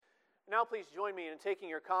Now please join me in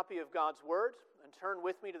taking your copy of God's Word and turn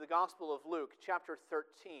with me to the Gospel of Luke, chapter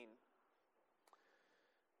 13.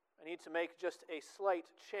 I need to make just a slight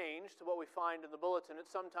change to what we find in the bulletin.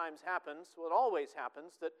 It sometimes happens, well, it always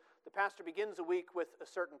happens, that the pastor begins a week with a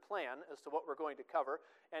certain plan as to what we're going to cover,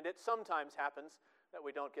 and it sometimes happens that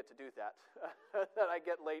we don't get to do that, that I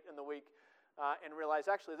get late in the week and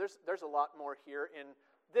realize, actually, there's a lot more here in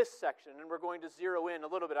this section, and we're going to zero in a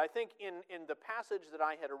little bit. I think in the passage that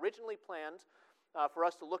I had originally planned for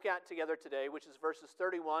us to look at together today, which is verses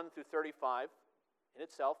 31 through 35, in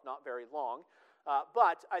itself not very long,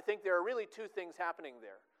 but I think there are really two things happening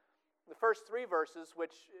there. The first three verses,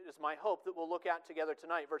 which is my hope that we'll look at together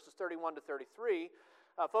tonight, verses 31 to 33,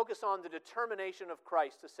 focus on the determination of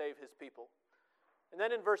Christ to save his people. And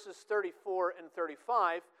then in verses 34 and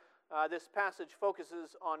 35, this passage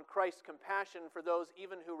focuses on Christ's compassion for those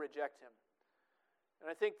even who reject him. And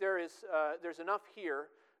I think there's enough here,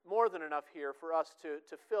 more than enough here, for us to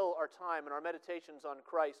fill our time and our meditations on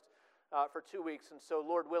Christ for 2 weeks. And so,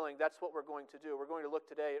 Lord willing, that's what we're going to do. We're going to look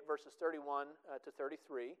today at verses 31 to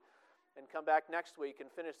 33 and come back next week and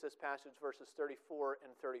finish this passage, verses 34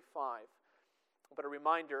 and 35. But a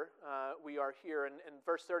reminder, we are here, and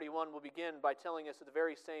verse 31 will begin by telling us at the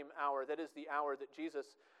very same hour, that is the hour that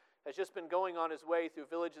Jesus has just been going on his way through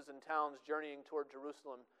villages and towns, journeying toward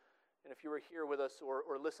Jerusalem. And if you were here with us or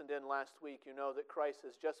listened in last week, you know that Christ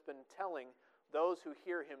has just been telling those who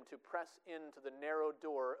hear him to press into the narrow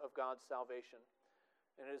door of God's salvation.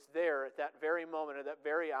 And it is there, at that very moment, at that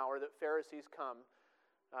very hour, that Pharisees come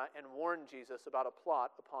and warn Jesus about a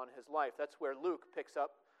plot upon his life. That's where Luke picks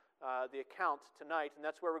up the account tonight, and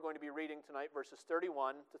that's where we're going to be reading tonight, verses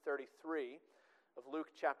 31 to 33 of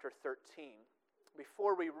Luke chapter 13.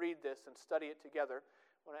 Before we read this and study it together,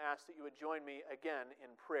 I want to ask that you would join me again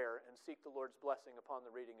in prayer and seek the Lord's blessing upon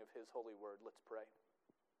the reading of his holy word. Let's pray.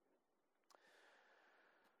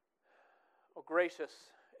 O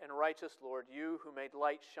gracious and righteous Lord, you who made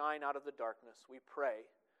light shine out of the darkness, we pray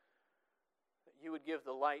that you would give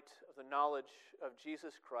the light of the knowledge of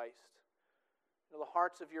Jesus Christ into the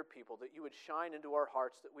hearts of your people, that you would shine into our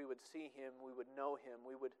hearts, that we would see him, we would know him,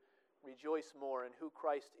 we would rejoice more in who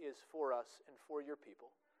Christ is for us and for your people.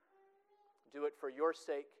 Do it for your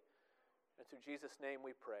sake, and through Jesus' name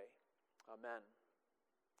we pray. Amen.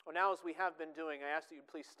 Well, now, as we have been doing, I ask that you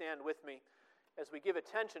please stand with me as we give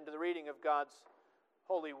attention to the reading of God's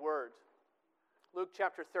holy word. Luke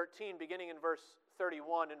chapter 13, beginning in verse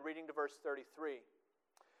 31 and reading to verse 33.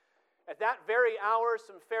 At that very hour,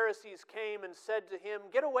 some Pharisees came and said to him,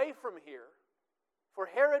 "Get away from here, for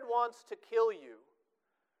Herod wants to kill you."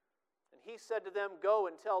 And he said to them, "Go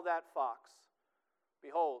and tell that fox,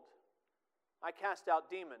 behold, I cast out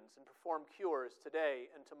demons and perform cures today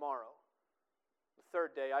and tomorrow. The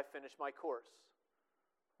third day I finish my course.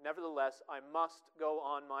 Nevertheless, I must go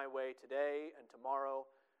on my way today and tomorrow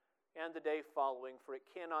and the day following, for it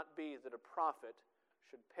cannot be that a prophet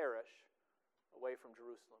should perish away from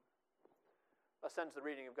Jerusalem." Thus ends the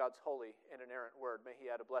reading of God's holy and inerrant word. May he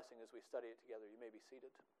add a blessing as we study it together. You may be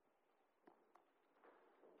seated.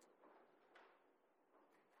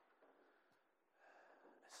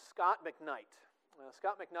 Scot McKnight.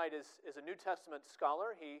 Scot McKnight is a New Testament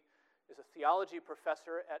scholar. He is a theology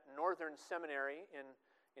professor at Northern Seminary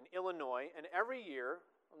in Illinois. And every year,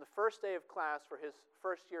 on the first day of class for his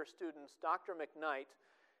first-year students, Dr. McKnight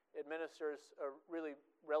administers a really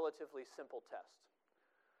relatively simple test.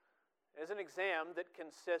 It is an exam that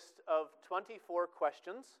consists of 24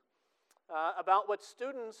 questions about what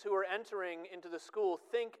students who are entering into the school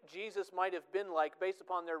think Jesus might have been like based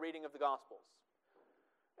upon their reading of the Gospels.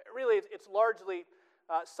 Really, it's largely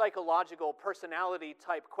psychological,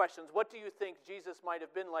 personality-type questions. What do you think Jesus might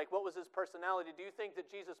have been like? What was his personality? Do you think that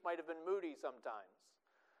Jesus might have been moody sometimes?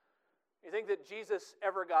 Do you think that Jesus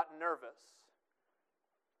ever got nervous?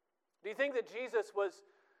 Do you think that Jesus was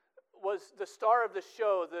the star of the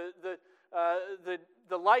show,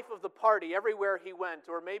 the life of the party everywhere he went,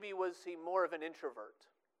 or maybe was he more of an introvert?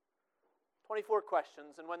 24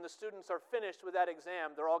 questions, and when the students are finished with that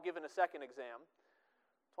exam, they're all given a second exam.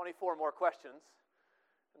 24 more questions,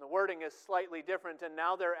 and the wording is slightly different, and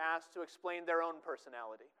now they're asked to explain their own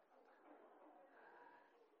personality.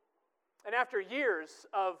 And after years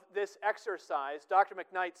of this exercise, Dr.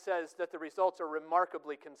 McKnight says that the results are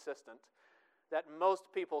remarkably consistent, that most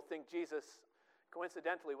people think Jesus,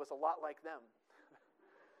 coincidentally, was a lot like them.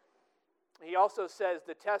 He also says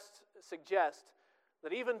the tests suggest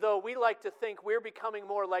that even though we like to think we're becoming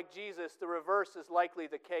more like Jesus, the reverse is likely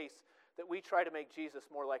the case, that we try to make Jesus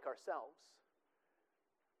more like ourselves.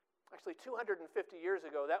 Actually, 250 years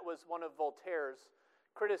ago, that was one of Voltaire's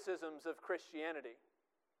criticisms of Christianity.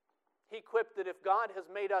 He quipped that if God has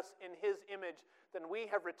made us in His image, then we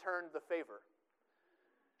have returned the favor.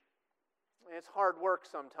 It's hard work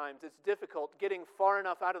sometimes. It's difficult getting far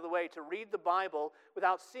enough out of the way to read the Bible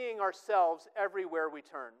without seeing ourselves everywhere we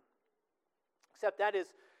turn. Except that is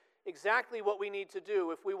exactly what we need to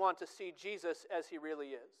do if we want to see Jesus as He really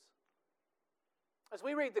is. As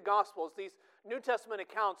we read the Gospels, these New Testament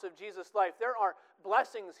accounts of Jesus' life, there are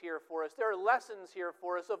blessings here for us. There are lessons here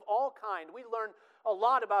for us of all kind. We learn a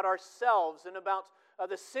lot about ourselves and about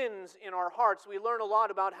the sins in our hearts. We learn a lot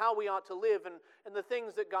about how we ought to live and the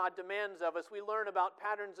things that God demands of us. We learn about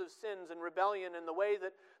patterns of sins and rebellion and the way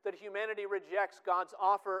that humanity rejects God's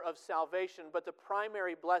offer of salvation. But the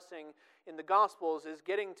primary blessing in the Gospels is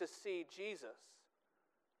getting to see Jesus,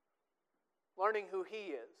 learning who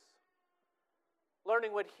He is,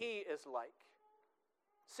 learning what He is like,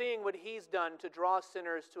 seeing what He's done to draw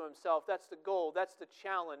sinners to Himself. That's the goal. That's the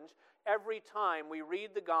challenge. Every time we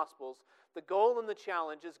read the Gospels, the goal and the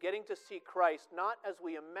challenge is getting to see Christ not as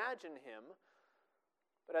we imagine Him,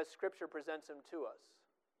 but as Scripture presents Him to us.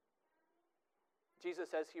 Jesus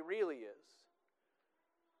as He really is.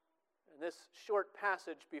 And this short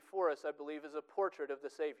passage before us, I believe, is a portrait of the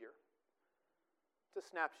Savior. It's a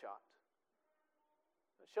snapshot.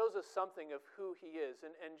 It shows us something of who He is.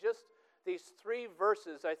 And just these 3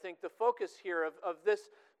 verses, I think the focus here of this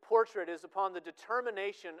portrait is upon the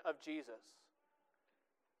determination of Jesus.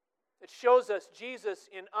 It shows us Jesus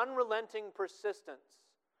in unrelenting persistence,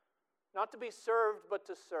 not to be served, but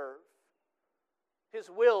to serve. His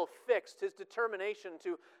will fixed, His determination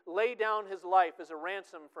to lay down His life as a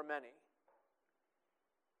ransom for many.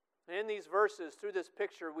 And in these verses, through this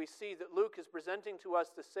picture, we see that Luke is presenting to us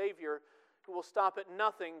the Savior who will stop at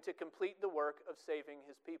nothing to complete the work of saving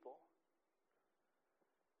His people.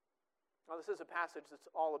 Now, this is a passage that's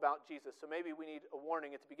all about Jesus, so maybe we need a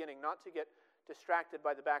warning at the beginning not to get distracted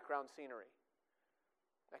by the background scenery.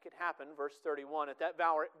 That could happen, verse 31. At that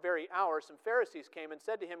very hour, some Pharisees came and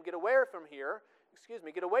said to him, Get away from here,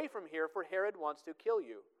 for Herod wants to kill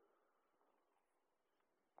you.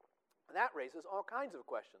 And that raises all kinds of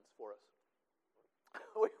questions for us.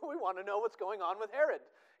 We want to know what's going on with Herod.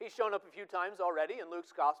 He's shown up a few times already in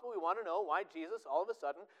Luke's gospel. We want to know why Jesus all of a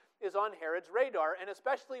sudden is on Herod's radar. And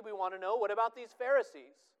especially we want to know, what about these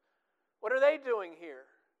Pharisees? What are they doing here?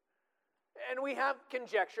 And we have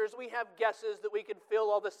conjectures, we have guesses that we could fill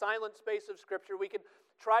all the silent space of Scripture. We could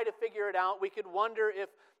try to figure it out. We could wonder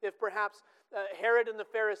if perhaps Herod and the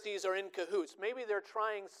Pharisees are in cahoots. Maybe they're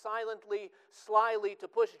trying silently, slyly to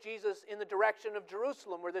push Jesus in the direction of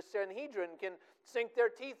Jerusalem, where the Sanhedrin can sink their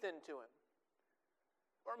teeth into Him.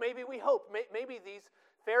 Or maybe we hope, maybe these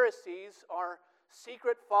Pharisees are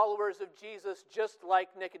secret followers of Jesus just like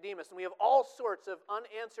Nicodemus. And we have all sorts of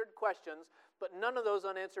unanswered questions, but none of those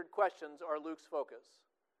unanswered questions are Luke's focus.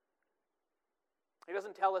 He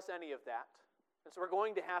doesn't tell us any of that. And so we're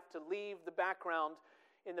going to have to leave the background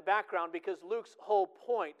in the background, because Luke's whole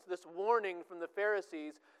point, this warning from the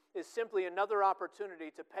Pharisees, is simply another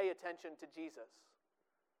opportunity to pay attention to Jesus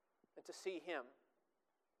and to see Him.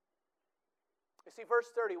 You see, verse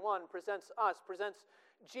 31 presents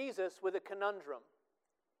Jesus with a conundrum.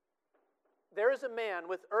 There is a man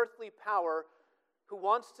with earthly power who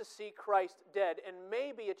wants to see Christ dead, and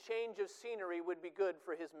maybe a change of scenery would be good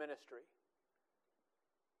for his ministry.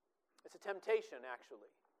 It's a temptation,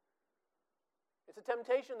 actually. It's a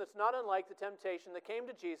temptation that's not unlike the temptation that came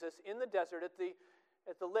to Jesus in the desert at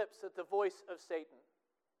the voice of Satan.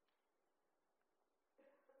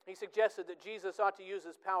 He suggested that Jesus ought to use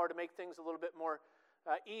his power to make things a little bit more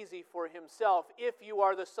easy for himself. If you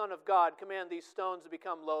are the Son of God, command these stones to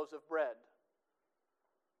become loaves of bread.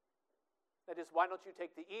 That is, why don't you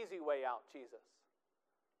take the easy way out, Jesus?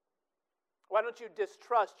 Why don't you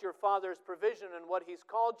distrust your Father's provision and what He's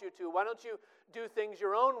called you to? Why don't you do things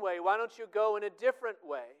your own way? Why don't you go in a different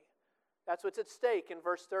way? That's what's at stake in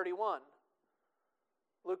verse 31.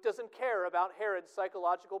 Luke doesn't care about Herod's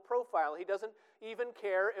psychological profile. He doesn't even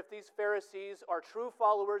care if these Pharisees are true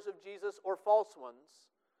followers of Jesus or false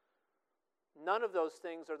ones. None of those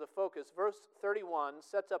things are the focus. Verse 31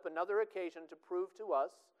 sets up another occasion to prove to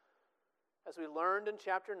us, as we learned in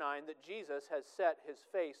chapter 9, that Jesus has set His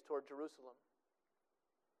face toward Jerusalem.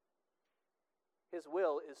 His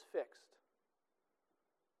will is fixed.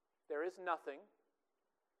 There is nothing,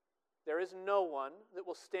 there is no one that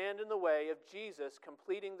will stand in the way of Jesus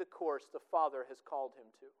completing the course the Father has called Him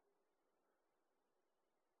to.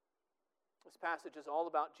 This passage is all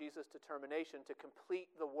about Jesus' determination to complete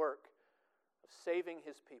the work of saving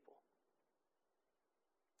His people.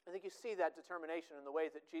 I think you see that determination in the way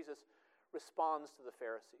that Jesus responds to the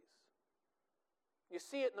Pharisees. You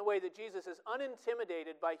see it in the way that Jesus is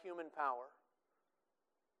unintimidated by human power.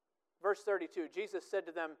 Verse 32, Jesus said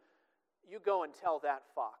to them, "You go and tell that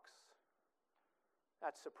fox."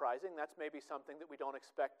 That's surprising. That's maybe something that we don't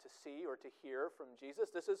expect to see or to hear from Jesus.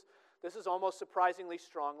 This is almost surprisingly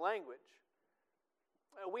strong language.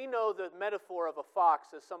 We know the metaphor of a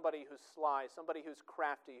fox as somebody who's sly, somebody who's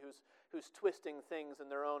crafty, who's twisting things in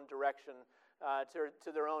their own direction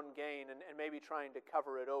to their own gain and maybe trying to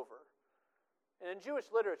cover it over. And in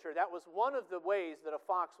Jewish literature, that was one of the ways that a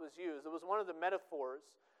fox was used. It was one of the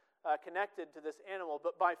metaphors connected to this animal.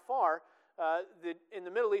 But by far, in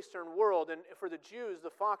the Middle Eastern world, and for the Jews,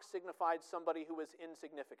 the fox signified somebody who was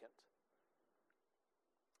insignificant.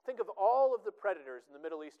 Think of all of the predators in the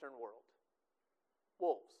Middle Eastern world.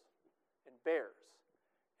 Wolves and bears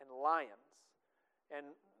and lions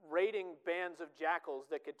and raiding bands of jackals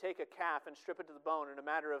that could take a calf and strip it to the bone in a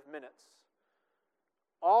matter of minutes.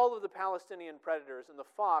 All of the Palestinian predators, and the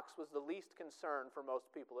fox was the least concern for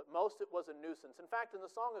most people. At most, it was a nuisance. In fact, in the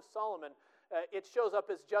Song of Solomon, it shows up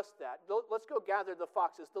as just that. Let's go gather the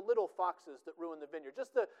foxes, the little foxes that ruin the vineyard.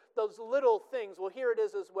 Just those little things. Well, here it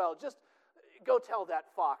is as well. Just go tell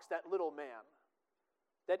that fox, that little man,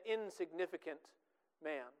 that insignificant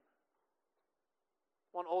man.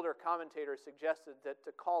 One older commentator suggested that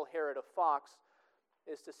to call Herod a fox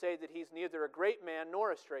is to say that he's neither a great man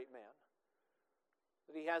nor a straight man,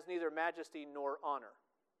 that he has neither majesty nor honor.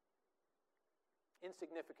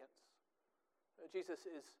 Insignificance. Jesus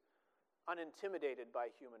is unintimidated by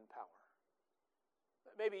human power.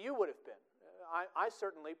 Maybe you would have been. I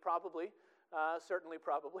certainly probably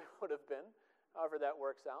would have been, however that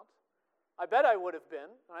works out. I bet I would have been,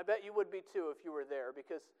 and I bet you would be too if you were there,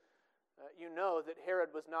 because you know that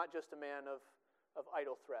Herod was not just a man of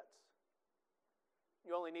idle threats.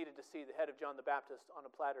 You only needed to see the head of John the Baptist on a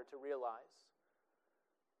platter to realize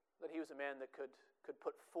that he was a man that could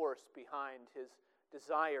put force behind his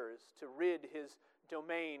desires to rid his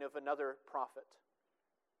domain of another prophet.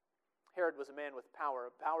 Herod was a man with power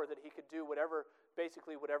that he could do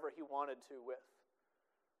basically whatever he wanted to with.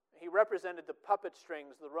 He represented the puppet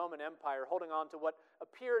strings of the Roman Empire, holding on to what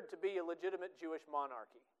appeared to be a legitimate Jewish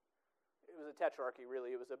monarchy. It was a tetrarchy,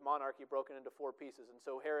 really. It was a monarchy broken into 4 pieces. And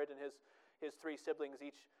so Herod and his 3 siblings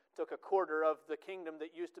each took a quarter of the kingdom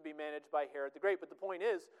that used to be managed by Herod the Great. But the point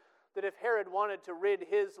is that if Herod wanted to rid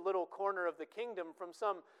his little corner of the kingdom from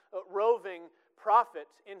some roving prophet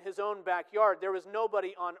in his own backyard, there was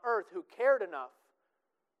nobody on earth who cared enough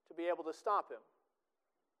to be able to stop him.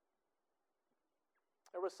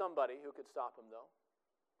 There was somebody who could stop him, though.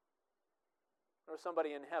 There was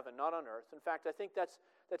somebody in heaven, not on earth. In fact, I think that's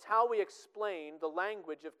how we explain the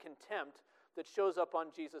language of contempt that shows up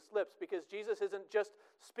on Jesus' lips, because Jesus isn't just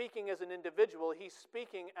speaking as an individual, he's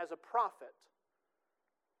speaking as a prophet.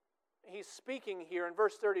 He's speaking here in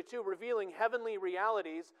verse 32, revealing heavenly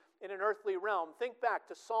realities in an earthly realm. Think back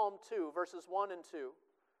to Psalm 2, verses 1 and 2.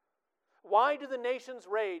 Why do the nations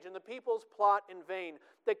rage and the peoples plot in vain?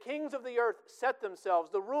 The kings of the earth set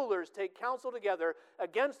themselves, the rulers take counsel together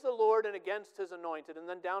against the Lord and against his anointed. And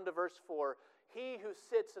then down to verse 4, he who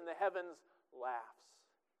sits in the heavens laughs.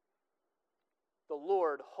 The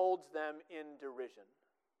Lord holds them in derision.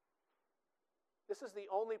 This is the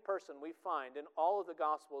only person we find in all of the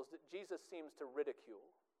Gospels that Jesus seems to ridicule.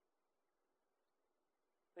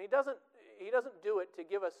 And he doesn't do it to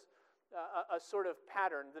give us a sort of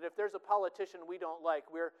pattern that if there's a politician we don't like,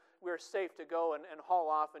 we're safe to go and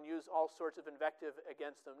haul off and use all sorts of invective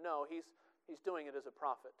against them. No, he's doing it as a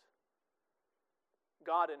prophet.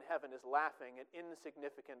 God in heaven is laughing at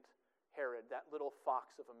insignificant Herod, that little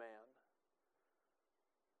fox of a man.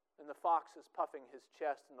 And the fox is puffing his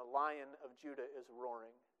chest, and the lion of Judah is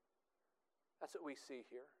roaring. That's what we see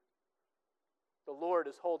here. The Lord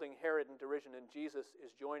is holding Herod in derision, and Jesus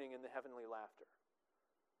is joining in the heavenly laughter.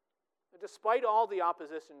 Despite all the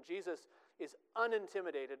opposition, Jesus is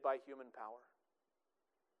unintimidated by human power.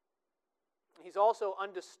 He's also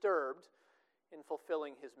undisturbed in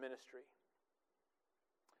fulfilling his ministry.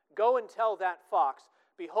 Go and tell that fox,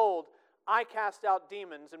 behold, I cast out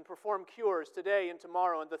demons and perform cures today and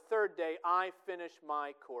tomorrow, and the 3rd day I finish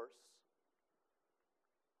my course.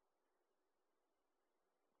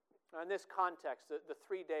 Now, in this context, the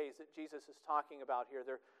 3 days that Jesus is talking about here,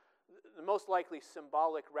 they're most likely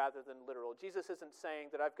symbolic rather than literal. Jesus isn't saying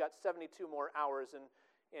that I've got 72 more hours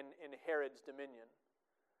in Herod's dominion.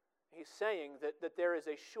 He's saying that there is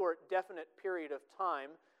a short, definite period of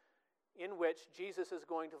time in which Jesus is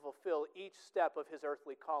going to fulfill each step of his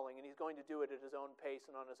earthly calling, and he's going to do it at his own pace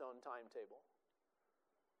and on his own timetable.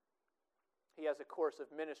 He has a course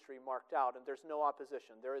of ministry marked out, and there's no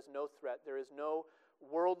opposition. There is no threat. There is no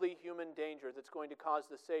worldly human danger that's going to cause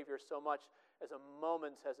the Savior so much as a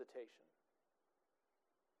moment's hesitation.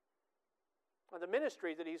 Now, the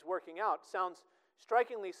ministry that he's working out sounds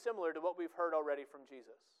strikingly similar to what we've heard already from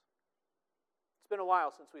Jesus. It's been a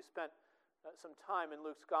while since we spent some time in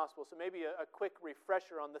Luke's gospel, so maybe a quick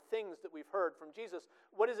refresher on the things that we've heard from Jesus.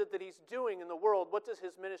 What is it that he's doing in the world? What does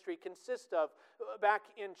his ministry consist of? Back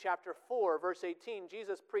in chapter 4, verse 18,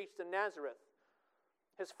 Jesus preached in Nazareth,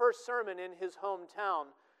 his first sermon in his hometown,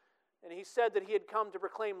 and he said that he had come to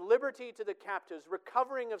proclaim liberty to the captives,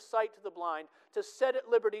 recovering of sight to the blind, to set at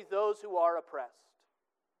liberty those who are oppressed.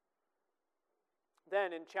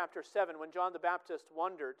 Then in chapter 7, when John the Baptist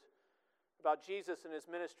wondered about Jesus and his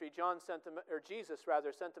ministry, Jesus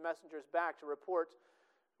sent the messengers back to report,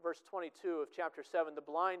 verse 22 of chapter 7, the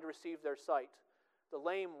blind receive their sight, the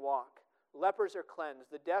lame walk, lepers are cleansed,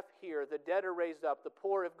 the deaf hear, the dead are raised up, the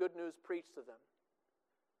poor have good news preached to them.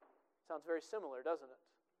 Sounds very similar, doesn't it?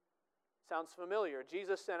 Sounds familiar.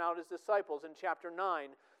 Jesus sent out his disciples in chapter 9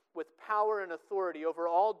 with power and authority over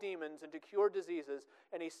all demons and to cure diseases,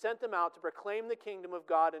 and he sent them out to proclaim the kingdom of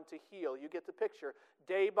God and to heal. You get the picture.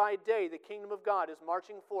 Day by day, the kingdom of God is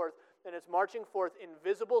marching forth, and it's marching forth in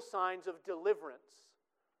visible signs of deliverance.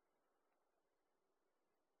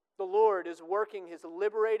 The Lord is working his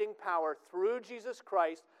liberating power through Jesus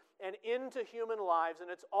Christ and into human lives,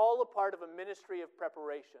 and it's all a part of a ministry of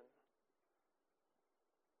preparation.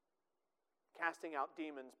 Casting out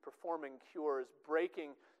demons, performing cures,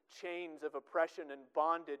 breaking chains of oppression and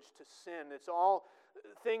bondage to sin. It's all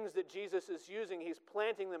things that Jesus is using. He's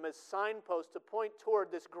planting them as signposts to point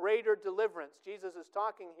toward this greater deliverance. Jesus is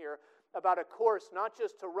talking here about a course not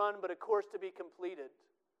just to run, but a course to be completed.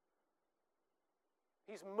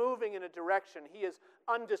 He's moving in a direction. He is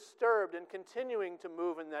undisturbed and continuing to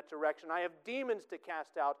move in that direction. I have demons to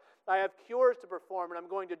cast out. I have cures to perform, and I'm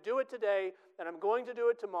going to do it today, and I'm going to do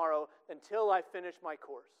it tomorrow until I finish my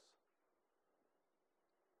course.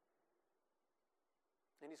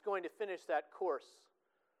 And he's going to finish that course.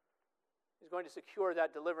 He's going to secure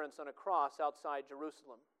that deliverance on a cross outside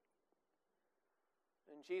Jerusalem.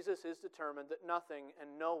 And Jesus is determined that nothing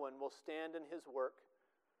and no one will stand in his work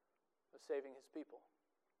of saving his people.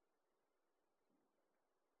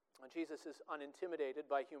 And Jesus is unintimidated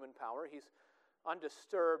by human power. He's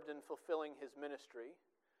undisturbed in fulfilling his ministry.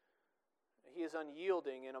 He is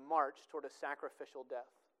unyielding in a march toward a sacrificial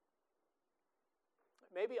death.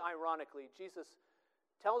 Maybe ironically, Jesus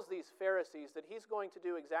tells these Pharisees that he's going to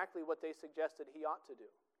do exactly what they suggested he ought to do.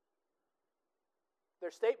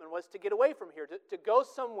 Their statement was to get away from here, to go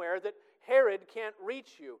somewhere that Herod can't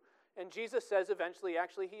reach you. And Jesus says eventually,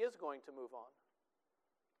 actually, he is going to move on.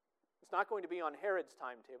 It's not going to be on Herod's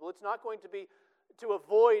timetable. It's not going to be to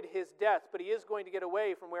avoid his death, but he is going to get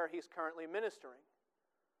away from where he's currently ministering.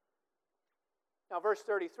 Now, verse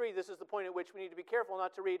 33, this is the point at which we need to be careful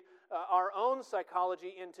not to read our own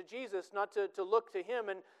psychology into Jesus, not to look to him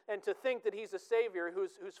and to think that he's a Savior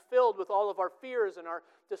who's filled with all of our fears and our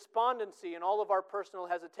despondency and all of our personal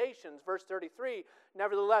hesitations. Verse 33,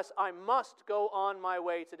 nevertheless, I must go on my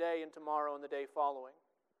way today and tomorrow and the day following.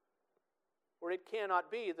 For it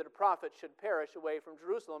cannot be that a prophet should perish away from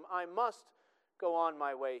Jerusalem. I must go on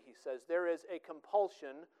my way, he says. There is a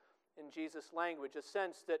compulsion in Jesus' language, a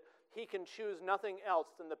sense that he can choose nothing else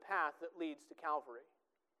than the path that leads to Calvary.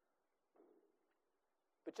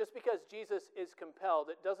 But just because Jesus is compelled,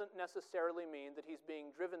 it doesn't necessarily mean that he's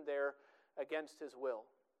being driven there against his will.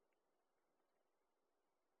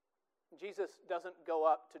 Jesus doesn't go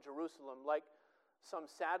up to Jerusalem like some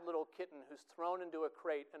sad little kitten who's thrown into a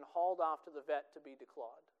crate and hauled off to the vet to be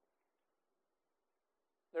declawed.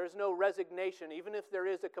 There is no resignation, even if there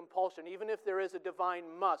is a compulsion, even if there is a divine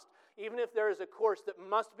must, even if there is a course that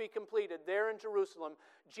must be completed there in Jerusalem.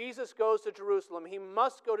 Jesus goes to Jerusalem. He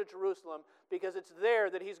must go to Jerusalem because it's there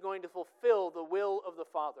that he's going to fulfill the will of the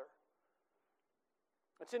Father.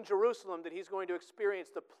 It's in Jerusalem that he's going to experience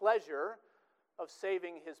the pleasure of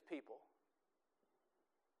saving his people.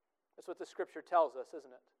 That's what the Scripture tells us,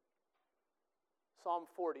 isn't it? Psalm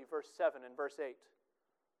 40, verse 7 and verse 8.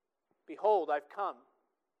 Behold, I've come.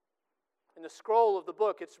 In the scroll of the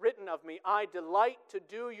book, it's written of me, I delight to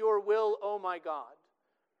do your will, O my God.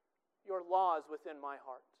 Your law is within my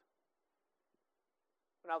heart.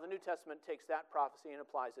 Now, the New Testament takes that prophecy and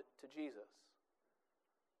applies it to Jesus.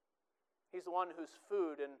 He's the one whose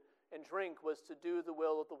food and drink was to do the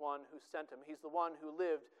will of the one who sent him. He's the one who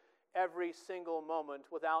lived every single moment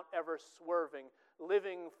without ever swerving,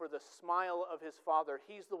 living for the smile of his Father.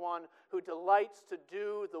 He's the one who delights to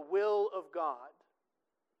do the will of God.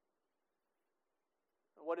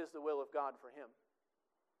 What is the will of God for him?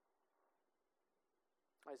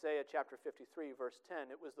 Isaiah chapter 53, verse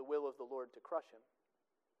 10, it was the will of the Lord to crush him.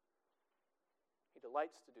 He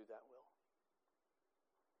delights to do that will.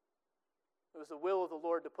 It was the will of the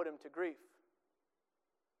Lord to put him to grief.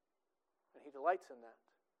 And he delights in that.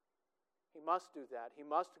 He must do that. He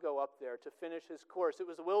must go up there to finish his course. It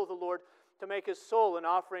was the will of the Lord to make his soul an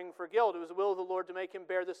offering for guilt. It was the will of the Lord to make him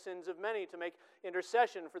bear the sins of many, to make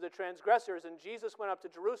intercession for the transgressors. And Jesus went up to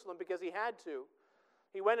Jerusalem because he had to.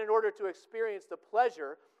 He went in order to experience the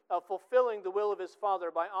pleasure of fulfilling the will of his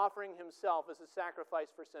Father by offering himself as a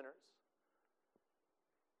sacrifice for sinners.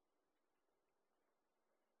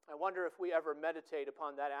 I wonder if we ever meditate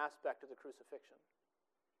upon that aspect of the crucifixion.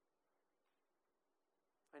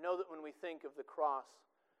 I know that when we think of the cross,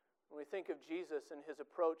 when we think of Jesus and his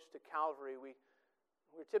approach to Calvary, we're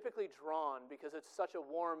typically drawn, because it's such a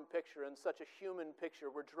warm picture and such a human picture,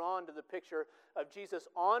 we're drawn to the picture of Jesus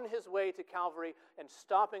on his way to Calvary and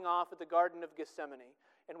stopping off at the Garden of Gethsemane.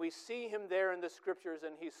 And we see him there in the Scriptures,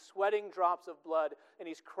 and he's sweating drops of blood, and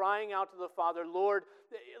he's crying out to the Father, Lord,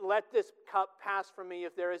 let this cup pass from me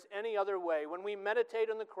if there is any other way. When we meditate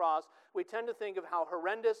on the cross, we tend to think of how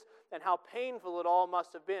horrendous and how painful it all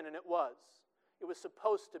must have been, and it was. It was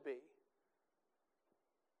supposed to be.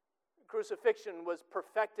 Crucifixion was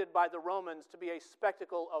perfected by the Romans to be a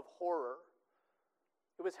spectacle of horror.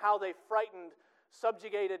 It was how they frightened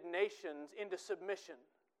subjugated nations into submission.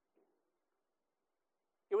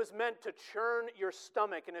 It was meant to churn your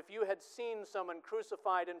stomach, and if you had seen someone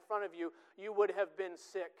crucified in front of you, you would have been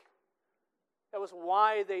sick. That was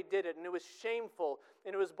why they did it, and it was shameful,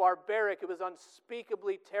 and it was barbaric, it was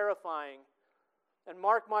unspeakably terrifying. And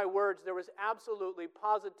mark my words, there was absolutely,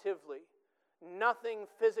 positively nothing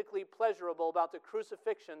physically pleasurable about the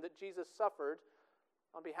crucifixion that Jesus suffered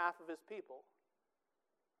on behalf of his people.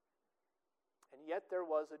 And yet there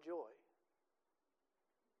was a joy.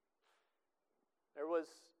 There was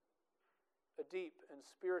a deep and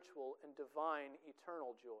spiritual and divine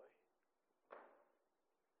eternal joy.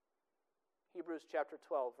 Hebrews chapter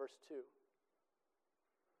 12, verse 2.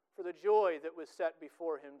 For the joy that was set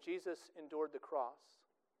before him, Jesus endured the cross.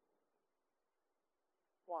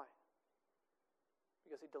 Why?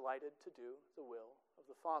 Because he delighted to do the will of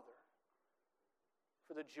the Father.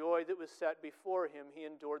 For the joy that was set before him, he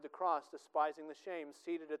endured the cross, despising the shame,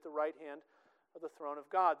 seated at the right hand of the throne of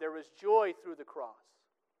God. There was joy through the cross.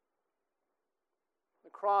 The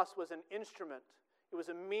cross was an instrument. It was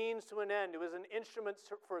a means to an end. It was an instrument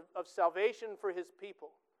of salvation for his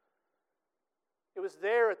people. It was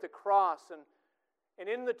there at the cross and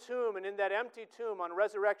in the tomb and in that empty tomb on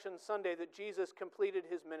Resurrection Sunday that Jesus completed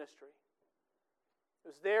his ministry. It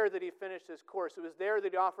was there that he finished his course. It was there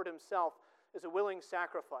that he offered himself as a willing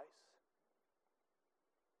sacrifice.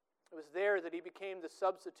 It was there that he became the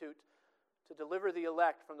substitute to deliver the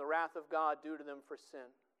elect from the wrath of God due to them for sin.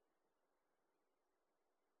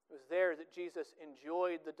 It was there that Jesus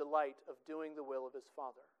enjoyed the delight of doing the will of his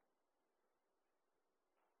Father.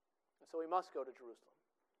 And so he must go to Jerusalem.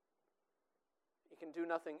 He can do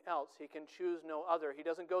nothing else. He can choose no other. He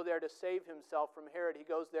doesn't go there to save himself from Herod. He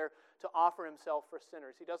goes there to offer himself for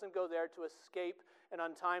sinners. He doesn't go there to escape an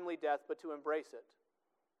untimely death, but to embrace it.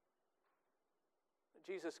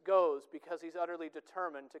 Jesus goes because he's utterly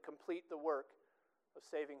determined to complete the work of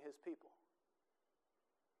saving his people.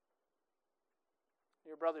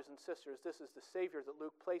 Dear brothers and sisters, this is the Savior that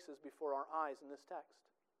Luke places before our eyes in this text.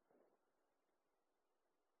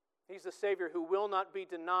 He's the Savior who will not be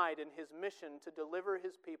denied in his mission to deliver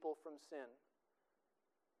his people from sin.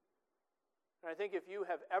 And I think if you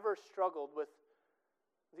have ever struggled with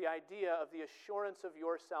the idea of the assurance of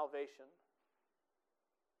your salvation,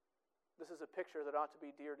 this is a picture that ought to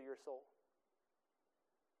be dear to your soul.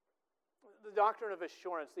 The doctrine of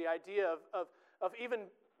assurance, the idea of even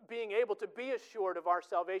being able to be assured of our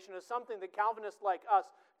salvation, is something that Calvinists like us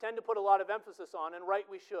tend to put a lot of emphasis on, and right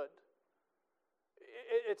we should.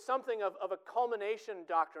 It's something of a culmination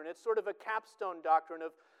doctrine. It's sort of a capstone doctrine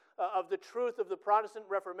of the truth of the Protestant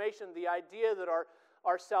Reformation, the idea that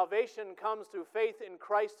our salvation comes through faith in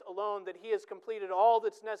Christ alone, that he has completed all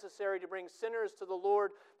that's necessary to bring sinners to the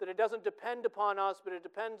Lord, that it doesn't depend upon us, but it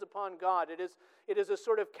depends upon God. It is a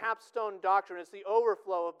sort of capstone doctrine. It's the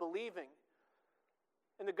overflow of believing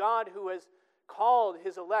in the God who has called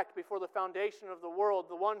his elect before the foundation of the world,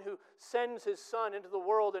 the one who sends his Son into the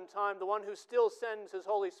world in time, the one who still sends his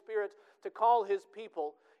Holy Spirit to call his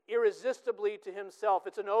people irresistibly to himself.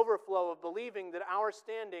 It's an overflow of believing that our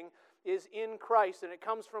standing is in Christ, and it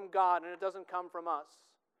comes from God, and it doesn't come from us.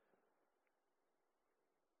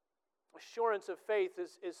 Assurance of faith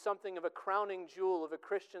is something of a crowning jewel of a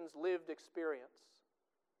Christian's lived experience.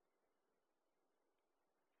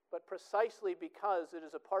 but precisely because it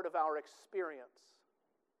is a part of our experience.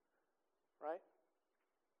 Right?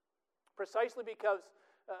 Precisely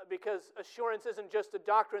because assurance isn't just a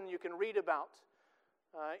doctrine you can read about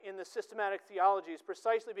in the systematic theologies,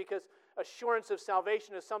 precisely because assurance of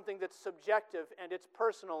salvation is something that's subjective and it's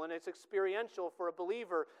personal and it's experiential for a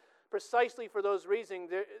believer. Precisely for those reasons,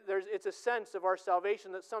 it's a sense of our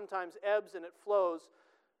salvation that sometimes ebbs and it flows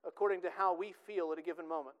according to how we feel at a given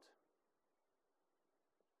moment.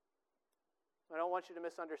 I don't want you to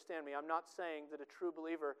misunderstand me. I'm not saying that a true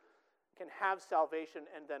believer can have salvation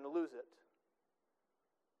and then lose it.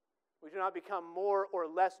 We do not become more or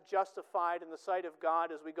less justified in the sight of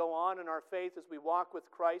God as we go on in our faith, as we walk with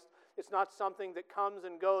Christ. It's not something that comes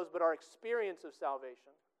and goes, but our experience of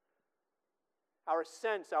salvation, our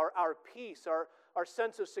sense, our peace, our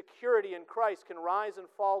sense of security in Christ can rise and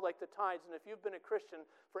fall like the tides. And if you've been a Christian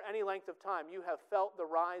for any length of time, you have felt the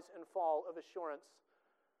rise and fall of assurance,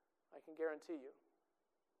 I can guarantee you.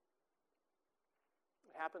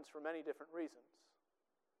 It happens for many different reasons.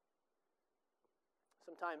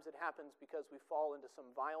 Sometimes it happens because we fall into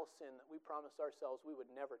some vile sin that we promised ourselves we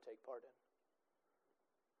would never take part in.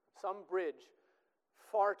 Some bridge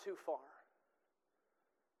far too far.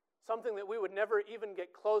 Something that we would never even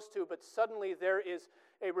get close to, but suddenly there is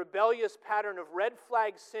a rebellious pattern of red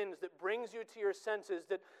flag sins that brings you to your senses,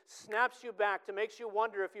 that snaps you back, that makes you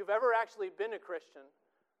wonder if you've ever actually been a Christian,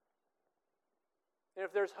 and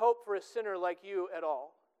if there's hope for a sinner like you at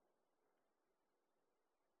all.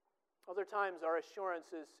 Other times our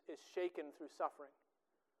assurance is shaken through suffering.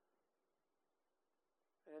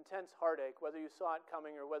 An intense heartache, whether you saw it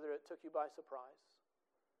coming or whether it took you by surprise.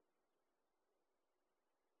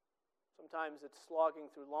 Sometimes it's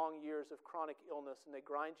slogging through long years of chronic illness and they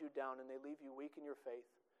grind you down and they leave you weak in your faith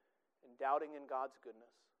and doubting in God's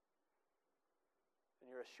goodness.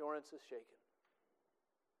 And your assurance is shaken.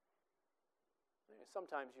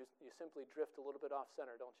 Sometimes you simply drift a little bit off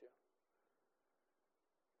center, don't you?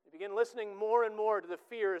 You begin listening more and more to the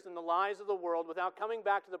fears and the lies of the world without coming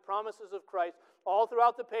back to the promises of Christ all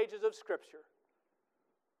throughout the pages of Scripture.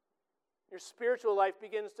 Your spiritual life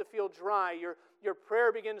begins to feel dry. Your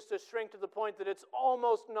prayer begins to shrink to the point that it's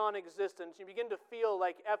almost non-existent. You begin to feel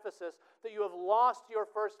like Ephesus, that you have lost your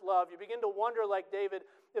first love. You begin to wonder, like David,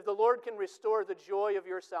 if the Lord can restore the joy of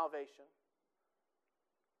your salvation.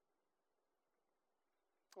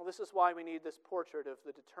 Well, this is why we need this portrait of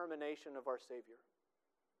the determination of our Savior.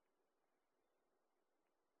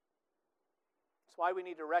 It's why we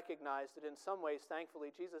need to recognize that in some ways,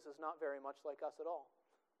 thankfully, Jesus is not very much like us at all.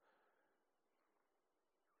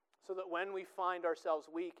 So that when we find ourselves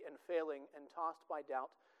weak and failing and tossed by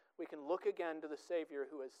doubt, we can look again to the Savior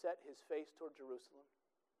who has set his face toward Jerusalem.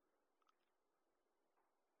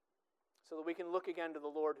 So that we can look again to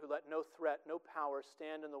the Lord who let no threat, no power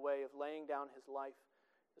stand in the way of laying down his life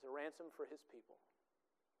as a ransom for his people.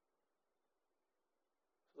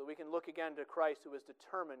 So that we can look again to Christ who is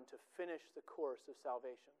determined to finish the course of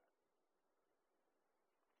salvation.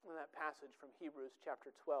 In that passage from Hebrews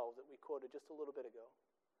chapter 12 that we quoted just a little bit ago.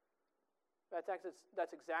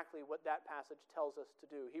 That's exactly what that passage tells us to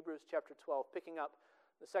do. Hebrews chapter 12, picking up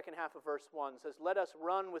the second half of verse 1, says, "Let us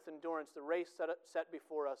run with endurance the race set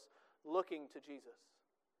before us, looking to Jesus,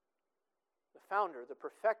 the founder, the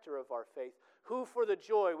perfecter of our faith, who for the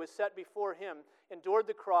joy was set before him endured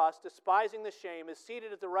the cross, despising the shame, is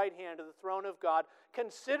seated at the right hand of the throne of God.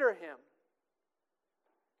 Consider him.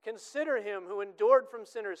 Consider him who endured from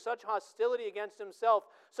sinners such hostility against himself,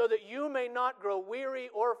 so that you may not grow weary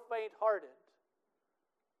or faint-hearted."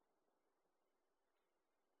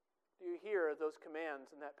 Do you hear those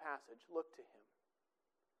commands in that passage? Look to him.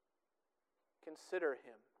 Consider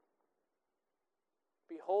him.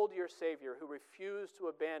 Behold your Savior who refused to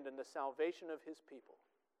abandon the salvation of his people.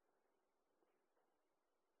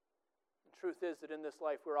 The truth is that in this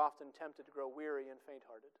life we're often tempted to grow weary and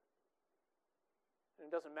faint-hearted. And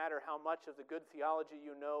it doesn't matter how much of the good theology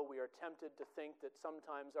you know, we are tempted to think that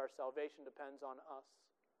sometimes our salvation depends on us.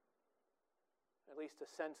 At least to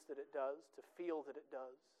sense that it does, to feel that it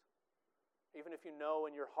does. Even if you know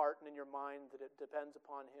in your heart and in your mind that it depends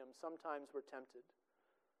upon him, sometimes we're tempted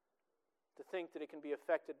to think that it can be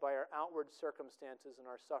affected by our outward circumstances and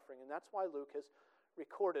our suffering. And that's why Luke has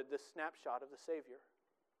recorded this snapshot of the Savior.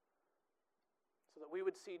 So that we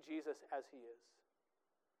would see Jesus as he is.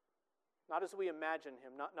 Not as we imagine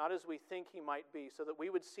him, not as we think he might be, so that we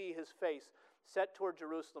would see his face set toward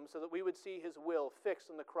Jerusalem, so that we would see his will fixed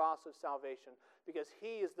on the cross of salvation, because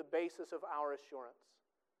he is the basis of our assurance.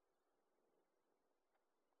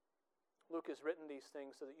 Luke has written these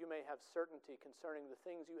things so that you may have certainty concerning the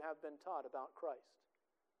things you have been taught about Christ.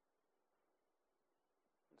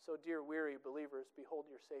 And So, dear weary believers, behold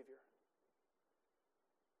your Savior.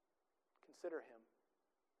 Consider him.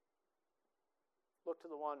 Look to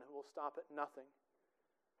the one who will stop at nothing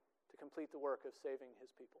to complete the work of saving his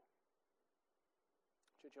people.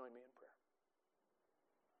 Would you join me in prayer?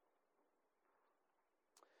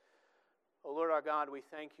 O Lord our God, we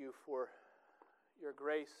thank you for your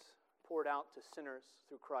grace poured out to sinners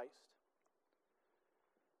through Christ.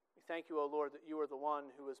 We thank you, O Lord, that you are the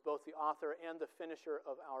one who is both the author and the finisher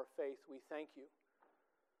of our faith. We thank you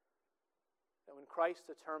that when Christ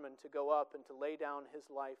determined to go up and to lay down his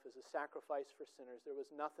life as a sacrifice for sinners, there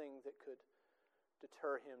was nothing that could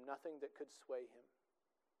deter him, nothing that could sway him.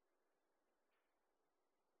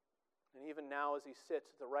 And even now as he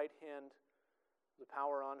sits at the right hand of the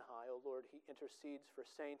power on high, O Lord, he intercedes for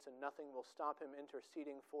saints, and nothing will stop him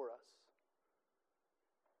interceding for us.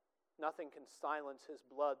 Nothing can silence his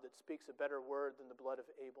blood that speaks a better word than the blood of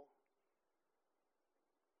Abel.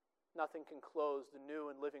 Nothing can close the new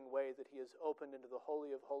and living way that he has opened into the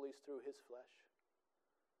Holy of Holies through his flesh.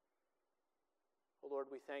 O Lord,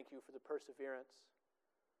 we thank you for the perseverance,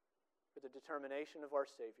 for the determination of our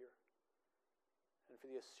Savior, and for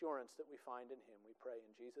the assurance that we find in him. We pray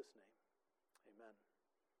in Jesus' name. Amen.